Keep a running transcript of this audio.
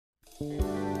Good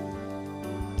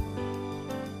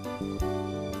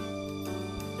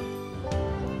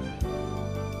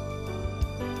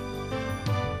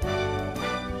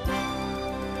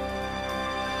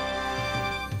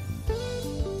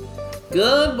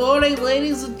morning,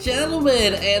 ladies and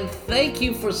gentlemen, and thank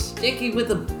you for sticking with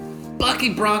the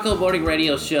Bucky Bronco Morning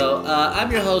Radio Show.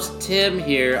 I'm your host, Tim,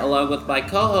 here, along with my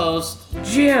co-host,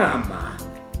 Jim.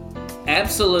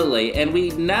 Absolutely, and we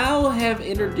now have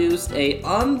introduced a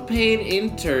unpaid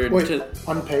intern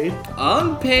Unpaid?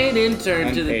 Unpaid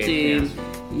intern to the Unpaid, team. yes.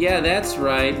 Yeah, that's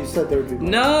right. You said there would be more.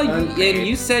 No, Unpaid. and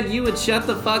you said you would shut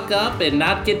the fuck up and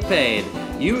not get paid.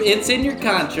 It's in your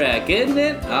contract, isn't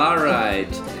it? All right.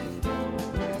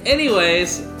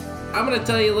 Anyways, I'm going to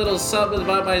tell you a little something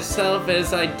about myself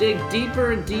as I dig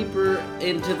deeper and deeper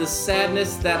into the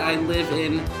sadness that I live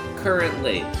in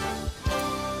currently.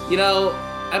 You know,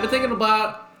 I've been thinking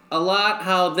about a lot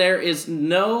how there is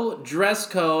no dress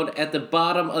code at the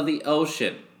bottom of the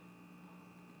ocean.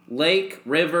 Lake,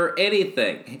 river,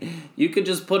 anything. You could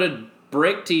just put a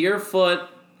brick to your foot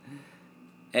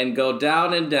and go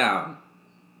down and down.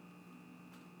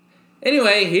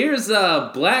 Anyway, here's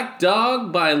Black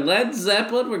Dog by Led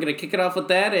Zeppelin. We're going to kick it off with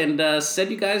that and send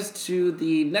you guys to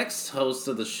the next host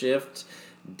of the shift,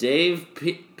 Dave,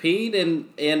 Pete,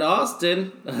 and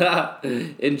Austin.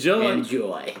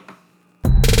 Enjoy.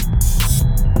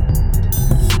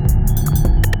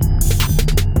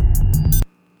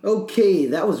 Okay,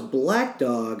 that was Black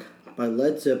Dog by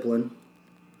Led Zeppelin.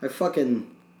 I fucking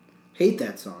hate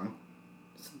that song.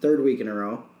 It's the third week in a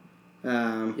row.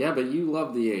 Yeah, but you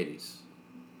love the 80s.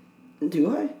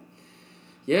 Do I?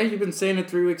 Yeah, you've been saying it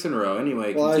 3 weeks in a row.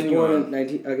 Anyway, Well, continue I was born on. in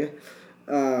 19... Okay.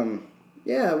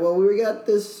 Yeah, well, we got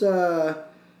this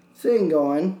thing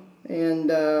going, and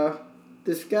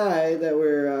this guy that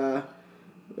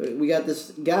we got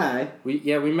this guy. We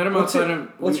met him outside of...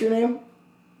 What's your name?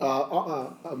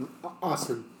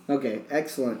 Austin. Okay,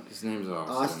 excellent. His name's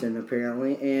Austin. Austin,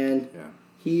 apparently, and... Yeah.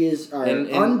 He is our And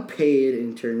unpaid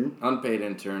intern. Unpaid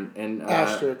intern. And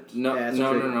Asterisk. No,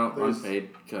 Asterisk. unpaid,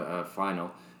 final.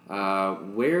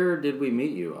 Where did we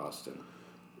meet you, Austin?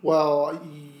 Well,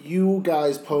 you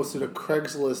guys posted a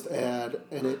Craigslist ad,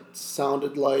 and it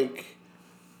sounded like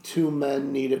two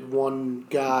men needed one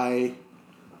guy,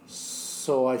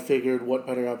 so I figured what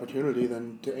better opportunity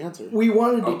than to answer. We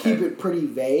wanted to Okay. keep it pretty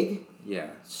vague, Yeah.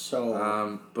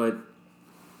 so...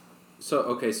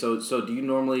 So do you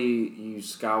normally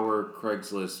scour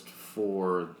Craigslist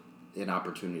for an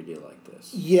opportunity like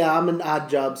this? Yeah, I'm an odd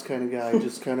jobs kind of guy,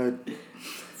 just kind of,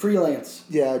 Freelance.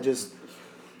 yeah, just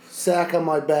sack on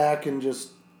my back and just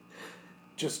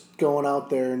going out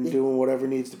there and doing whatever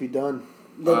needs to be done.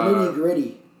 The nitty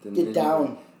gritty. Get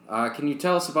down. Can you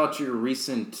tell us about your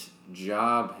recent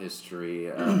job history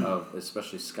of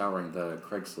especially scouring the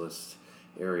Craigslist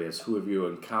areas? Who have you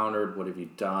encountered? What have you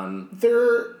done?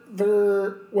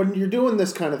 When you're doing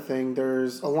this kind of thing,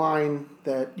 there's a line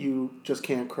that you just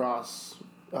can't cross.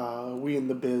 We in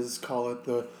the biz call it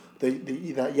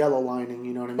that yellow lining.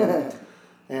 You know what I mean?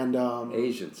 And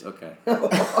Asians, okay.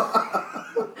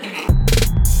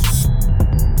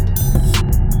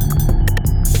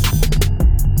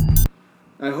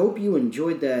 I hope you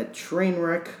enjoyed that train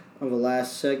wreck of the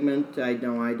last segment. I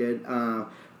know I did.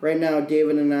 Right now,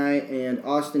 David and I and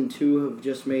Austin, too, have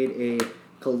just made a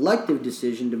collective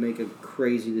decision to make a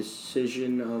crazy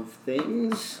decision of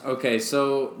things. Okay,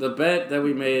 so the bet that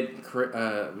we made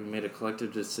a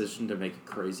collective decision to make a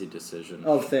crazy decision.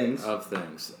 Of things.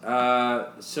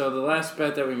 So the last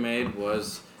bet that we made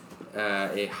was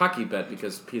a hockey bet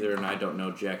because Peter and I don't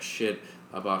know jack shit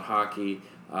about hockey.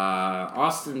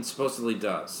 Austin supposedly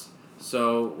does.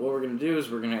 So what we're going to do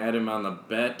is we're going to add him on the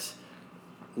bet.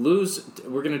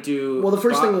 We're going to do... Well, the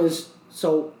first thing is,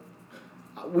 so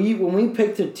when we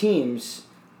picked the teams,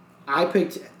 I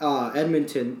picked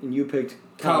Edmonton and you picked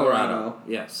Colorado.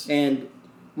 Yes. And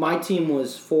my team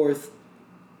was fourth.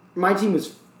 Your team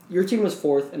was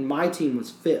fourth, and my team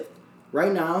was fifth.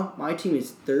 Right now, my team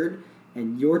is third,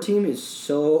 and your team is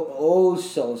so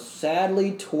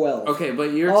sadly 12th. Okay,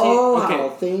 but your team... Oh, okay. how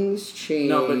things change.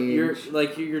 No, but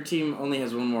your team only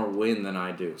has one more win than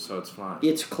I do, so it's fine.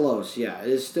 It's close, yeah. It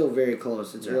is still very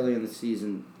close. It's early in the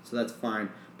season, so that's fine.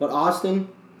 But Austin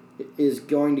is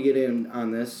going to get in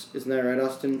on this. Isn't that right,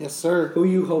 Austin? yes, sir. Who are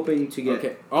you hoping to get?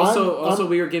 Okay. Also,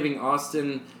 we are giving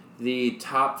Austin the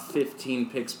top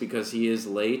 15 picks because he is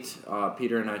late.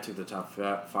 Peter and I took the top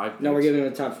 5 picks. No, we're giving him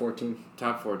the top 14.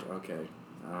 Top 14, okay.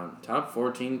 Top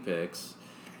 14 picks,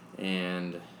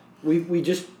 and... We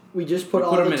just put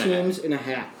all the teams in a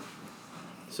hat.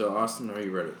 So, Austin, are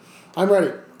you ready? I'm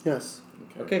ready. Yes.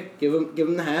 Okay, give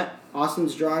him the hat.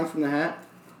 Austin's drawing from the hat.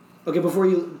 Okay, before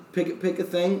you pick a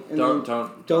thing, and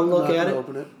Don't look at it.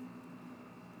 Open it.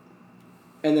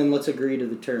 And then let's agree to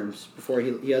the terms before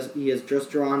he has just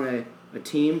drawn a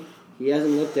team. He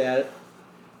hasn't looked at it.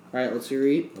 All right, let's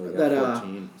read that.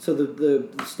 14. So the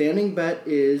standing bet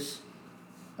is,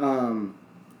 bottom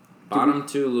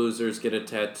 2 losers get a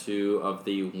tattoo of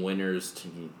the winner's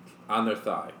team on their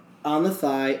thigh. On the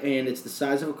thigh, and it's the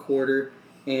size of a quarter,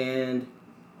 and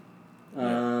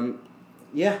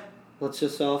yeah. Let's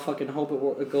just all fucking hope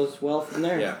it goes well from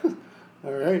there. Yeah.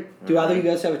 All right. Do either of you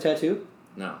guys have a tattoo?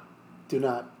 No. Do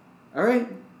not. All right.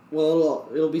 Well,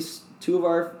 it'll be 2 of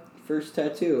our first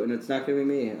tattoo, and it's not gonna be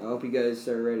me. I hope you guys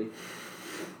are ready.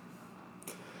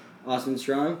 Austin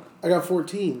Strong. I got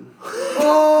 14.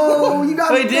 Oh, you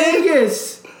got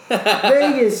Vegas.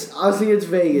 Vegas. I was thinking it's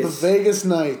Vegas. The Vegas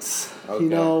Knights. Okay. You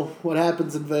know what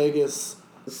happens in Vegas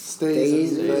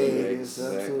stays in Vegas.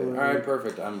 Exactly. Absolutely. All right,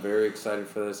 perfect. I'm very excited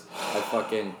for this.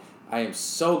 I am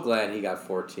so glad he got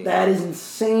 14. That is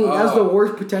insane. That's the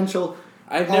worst potential.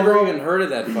 I've never even heard of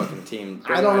that fucking team.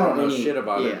 I don't know shit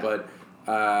about it, but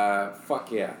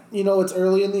fuck yeah. You know, it's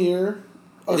early in the year.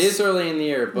 It is early in the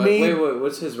year, but wait,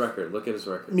 what's his record? Look at his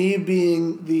record. Me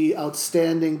being the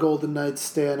outstanding Golden Knights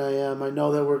stan I am, I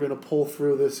know that we're going to pull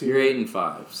through this year. You're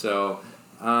 8-5, so...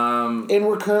 and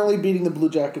we're currently beating the Blue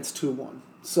Jackets 2-1.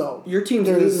 So your team's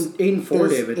 8-4,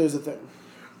 David. There's a thing.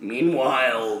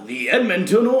 Meanwhile, the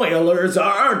Edmonton Oilers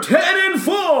are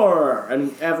 10-4,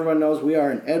 and everyone knows we are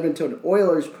an Edmonton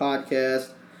Oilers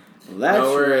podcast. That's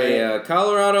we're right. a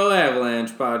Colorado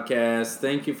Avalanche podcast.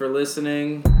 Thank you for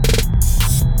listening.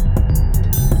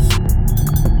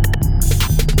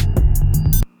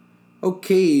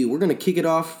 Okay, we're gonna kick it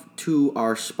off to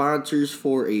our sponsors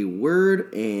for a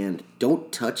word, and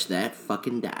don't touch that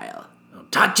fucking dial.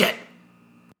 Don't touch it.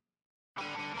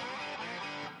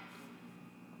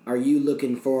 Are you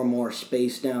looking for more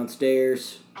space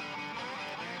downstairs?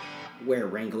 Wear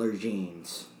Wrangler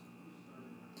jeans.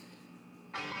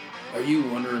 Are you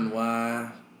wondering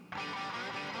why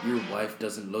your wife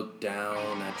doesn't look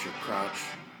down at your crotch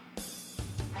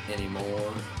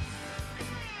anymore?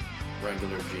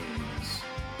 Regular jeans.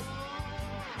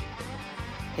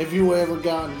 Have you ever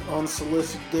gotten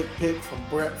unsolicited dick pic from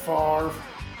Brett Favre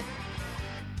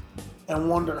and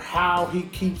wonder how he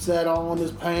keeps that all in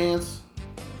his pants?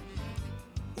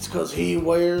 It's because he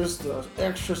wears the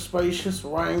extra spacious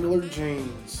Wrangler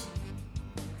jeans.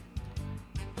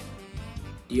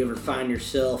 Do you ever find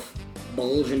yourself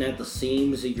bulging at the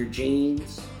seams of your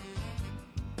jeans?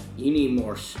 You need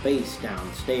more space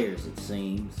downstairs, it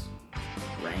seems.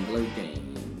 Wrangler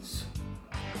jeans.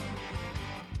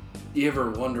 You ever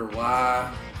wonder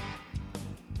why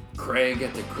Craig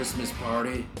at the Christmas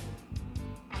party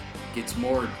gets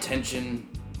more attention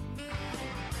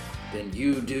than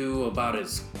you do about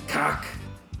his cock?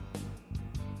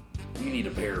 You need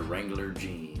a pair of Wrangler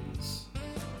jeans.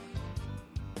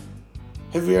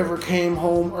 Have you ever came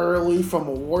home early from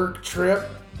a work trip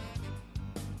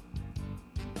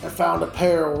and found a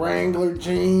pair of Wrangler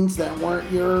jeans that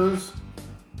weren't yours?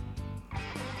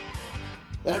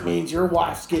 That means your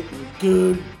wife's getting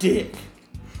good dick.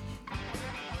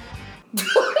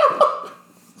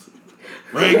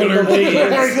 Wrangler jeans.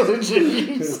 Wrangler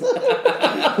jeans.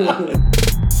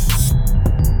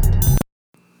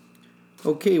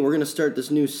 Okay, we're going to start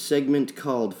this new segment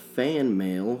called Fan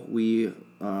Mail. We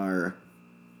are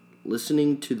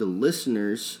listening to the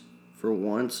listeners for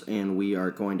once, and we are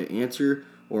going to answer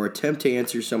or attempt to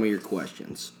answer some of your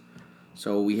questions.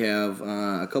 So we have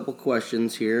a couple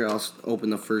questions here. I'll open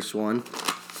the first one.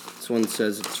 This one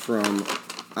says it's from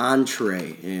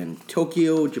Entree in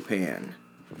Tokyo, Japan.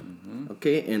 Mm-hmm.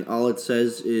 Okay, and all it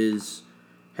says is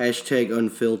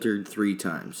 #unfiltered 3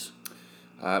 times.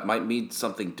 It might mean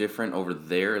something different over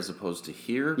there as opposed to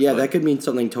here. Yeah, that could mean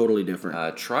something totally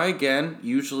different. Try again.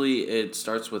 Usually it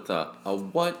starts with a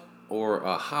what or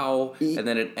a how, and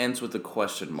then it ends with a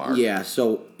question mark. Yeah,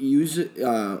 so use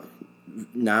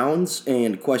nouns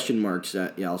and question marks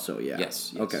also, yeah.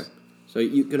 Yes. Okay. So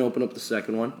you can open up the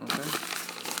second one.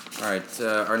 Okay. All right.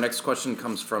 Our next question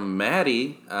comes from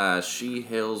Maddie. She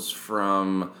hails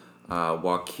from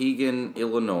Waukegan,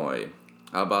 Illinois.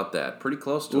 How about that? Pretty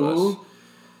close to us.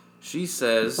 She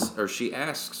says, or she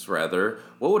asks rather,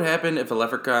 what would happen if a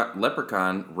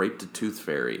leprechaun raped a tooth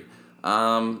fairy?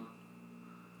 Well,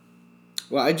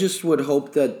 I just would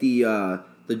hope that the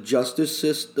justice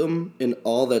system and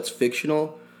all that's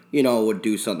fictional, would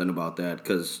do something about that,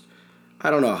 because I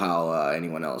don't know how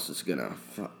anyone else is gonna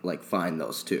find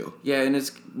those two. Yeah, and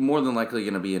it's more than likely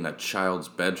gonna be in a child's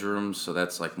bedroom, so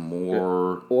that's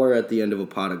more. Or at the end of a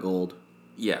pot of gold.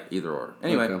 Yeah, either or.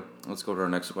 Anyway, Okay. let's go to our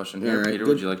next question here. All right. Peter, Good,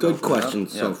 would you like to good open it up?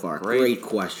 questions so Yeah, far. Great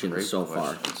questions so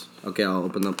far. questions. Okay, I'll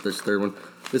open up this third one.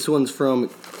 This one's from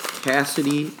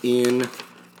Cassidy in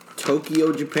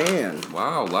Tokyo, Japan.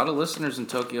 Wow, a lot of listeners in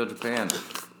Tokyo, Japan.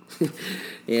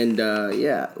 And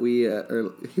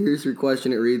here's your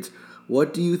question. It reads,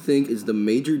 what do you think is the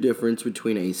major difference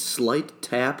between a slight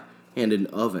tap and an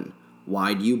oven?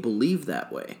 Why do you believe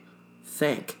that way?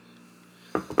 Thank.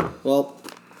 Well,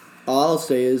 all I'll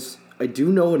say is I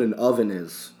do know what an oven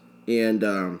is, and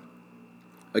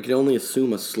I can only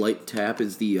assume a slight tap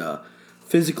is the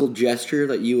physical gesture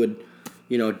that you would,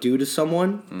 do to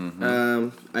someone. Mm-hmm.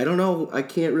 I don't know. I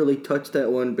can't really touch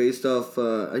that one based off.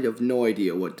 I have no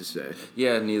idea what to say.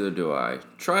 Yeah, neither do I.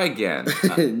 Try again.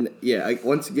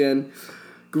 Once again,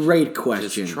 great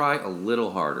question. Just try a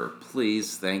little harder,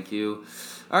 please. Thank you.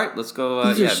 All right, let's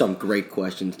go. These are some great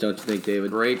questions, don't you think,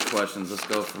 David? Great questions. Let's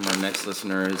go from our next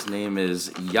listener. His name is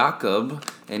Jakob,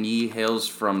 and he hails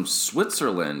from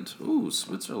Switzerland. Ooh,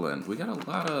 Switzerland. We got a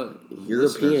lot of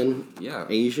European, listeners.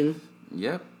 Asian.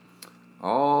 Yep.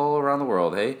 All around the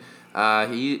world, hey?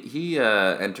 He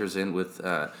enters in with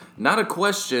not a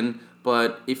question,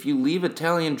 but if you leave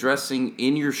Italian dressing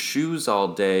in your shoes all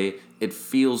day, it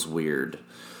feels weird.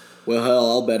 Well, hell,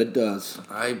 I'll bet it does.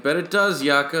 I bet it does,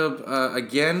 Jakob.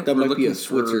 Again, that we're might looking be a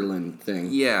Switzerland thing.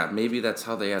 Yeah, maybe that's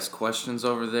how they ask questions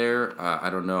over there. I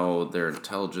don't know their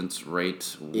intelligence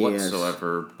rate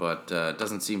whatsoever, but it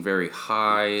doesn't seem very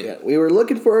high. Yeah, we were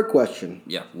looking for a question.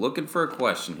 Yeah, looking for a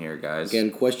question here, guys.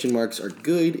 Again, question marks are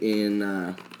good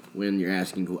in when you're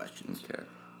asking questions.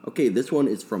 Okay, this one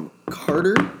is from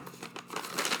Carter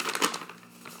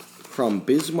from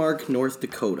Bismarck, North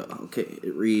Dakota. Okay,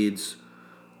 it reads,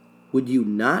 would you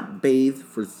not bathe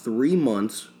for 3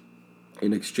 months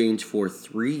in exchange for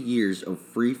 3 years of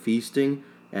free feasting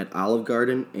at Olive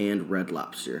Garden and Red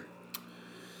Lobster?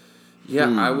 Yeah,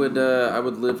 I would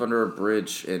live under a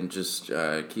bridge and just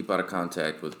keep out of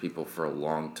contact with people for a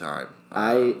long time.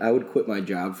 I would quit my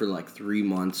job for like 3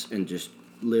 months and just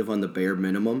live on the bare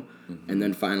minimum, and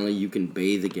then finally you can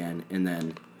bathe again, and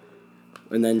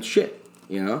then shit,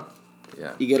 Yeah.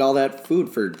 You get all that food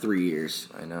for 3 years.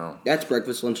 I know. That's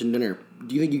breakfast, lunch, and dinner.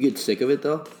 Do you think you get sick of it,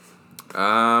 though?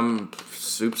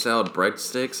 Soup, salad,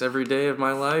 breadsticks every day of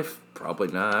my life? Probably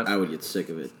not. I would get sick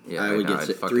of it. Yeah, I would get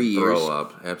sick. 3 years. Throw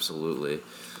up, absolutely.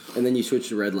 And then you switch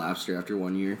to Red Lobster after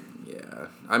 1 year. Yeah.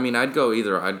 I mean, I'd go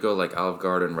like Olive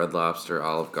Garden, Red Lobster,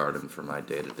 Olive Garden for my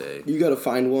day-to-day. You gotta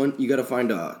find one. You gotta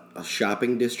find a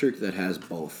shopping district that has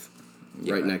both.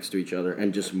 Yeah. Right next to each other,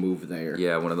 and just move there.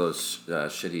 Yeah, one of those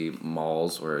shitty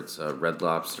malls where it's Red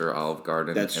Lobster, Olive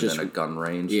Garden, and then a gun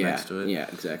range next to it. Yeah,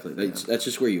 exactly. That's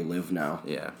just where you live now.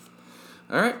 Yeah.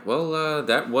 All right, well,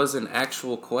 that was an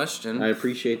actual question. I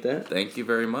appreciate that. Thank you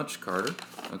very much, Carter.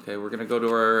 Okay, we're going to go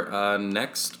to our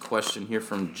next question here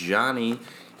from Johnny.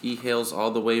 He hails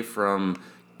all the way from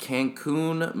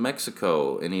Cancun,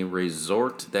 Mexico, in a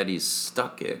resort that he's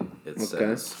stuck in, it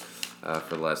says.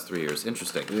 For the last 3 years.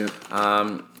 Interesting.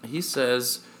 Yeah. He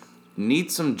says,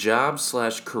 need some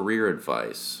job/career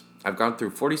advice. I've gone through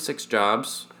 46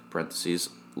 jobs, parentheses,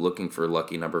 looking for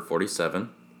lucky number 47.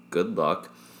 Good luck.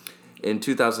 In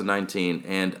 2019,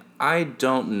 and I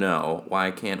don't know why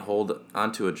I can't hold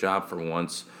onto a job for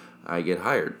once I get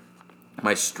hired.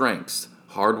 My strengths,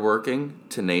 hardworking,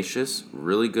 tenacious,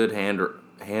 really good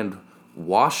hand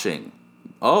washing.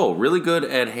 Oh, really good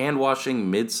at hand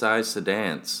washing mid-sized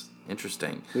sedans.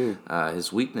 Interesting.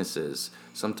 His weaknesses.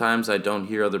 Sometimes I don't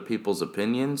hear other people's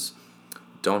opinions,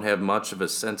 don't have much of a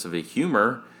sense of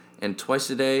humor, and twice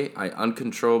a day I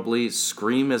uncontrollably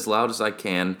scream as loud as I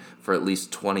can for at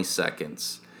least 20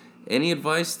 seconds. Any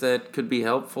advice that could be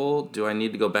helpful? Do I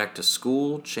need to go back to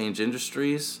school, change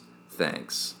industries?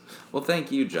 Thanks. Well,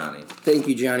 thank you, Johnny. Thank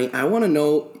you, Johnny. I want to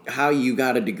know how you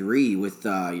got a degree with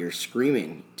your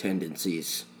screaming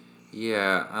tendencies.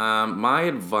 Yeah, my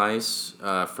advice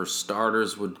for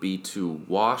starters would be to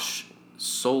wash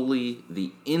solely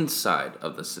the inside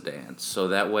of the sedan, so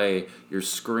that way your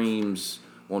screams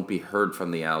won't be heard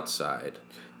from the outside.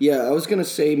 Yeah, I was going to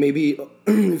say maybe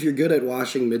if you're good at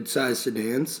washing mid-sized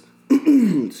sedans,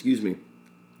 excuse me,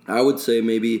 I would say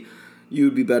maybe you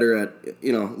would be better at,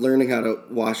 learning how to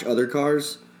wash other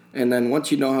cars, and then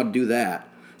once you know how to do that,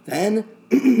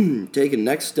 then take a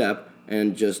next step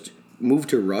and just move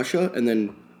to Russia and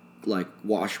then,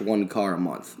 wash one car a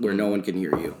month where no one can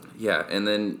hear you. Yeah, and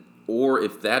then, or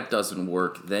if that doesn't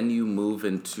work, then you move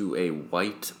into a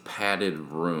white padded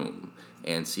room.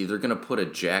 And see, they're gonna put a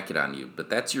jacket on you, but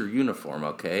that's your uniform,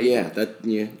 okay? Yeah,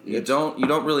 You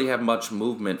don't really have much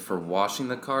movement for washing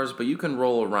the cars, but you can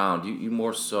roll around. You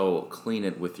more so clean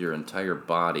it with your entire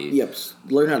body. Yep.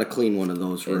 Learn how to clean one of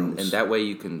those rooms. And that way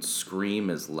you can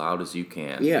scream as loud as you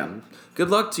can. Yeah. Good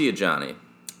luck to you, Johnny.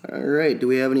 All right. Do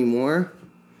we have any more?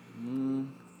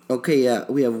 Okay, yeah.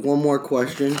 We have one more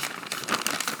question.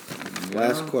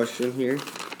 Last question here.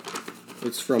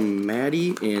 It's from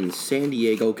Maddie in San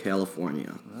Diego,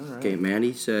 California. All right. Okay,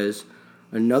 Maddie says,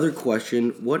 another question,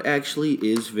 what actually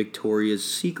is Victoria's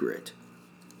secret?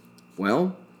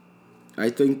 Well,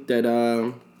 I think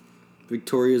that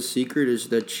Victoria's secret is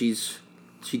that she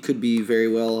could be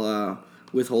very well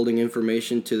withholding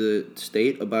information to the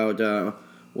state about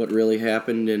what really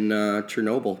happened in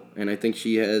Chernobyl. And I think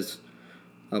she has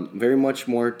very much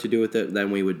more to do with it than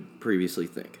we would previously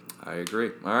think. I agree.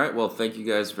 All right. Well, thank you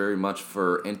guys very much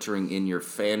for entering in your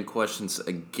fan questions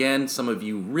again. Some of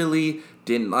you really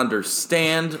didn't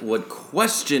understand what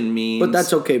question means. But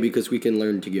that's okay because we can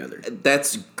learn together.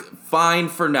 That's fine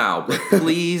for now. But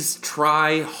please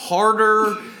try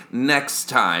harder next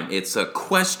time. It's a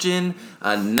question,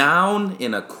 a noun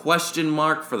in a question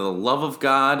mark, for the love of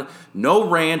God. No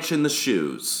ranch in the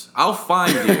shoes. I'll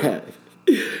find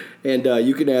you. And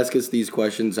you can ask us these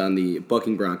questions on the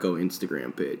Bucking Bronco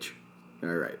Instagram page. All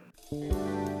right.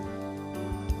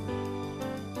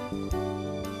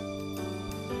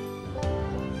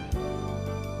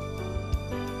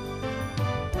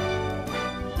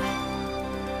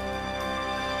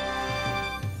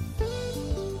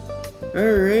 All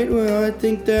right, well, I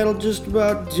think that'll just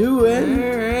about do it.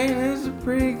 All right, that's a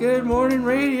pretty good morning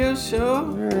radio show.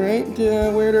 All right,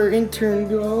 where'd our intern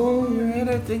go? All right,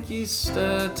 I think he's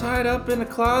tied up in a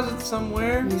closet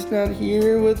somewhere. He's not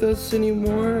here with us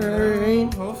anymore, all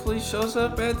right. Hopefully he shows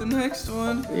up at the next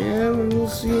one. Yeah, we'll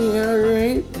see, all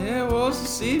right. Yeah, we'll also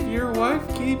see if your wife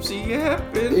keeps you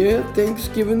yapping. Yeah,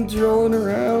 Thanksgiving's rolling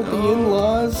around, the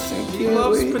in-laws. He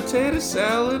loves potato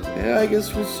salad. Yeah, I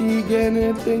guess we'll see you again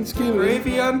at Thanksgiving.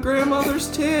 Gravy on grandmother's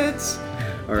tits.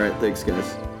 All right, thanks,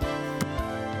 guys.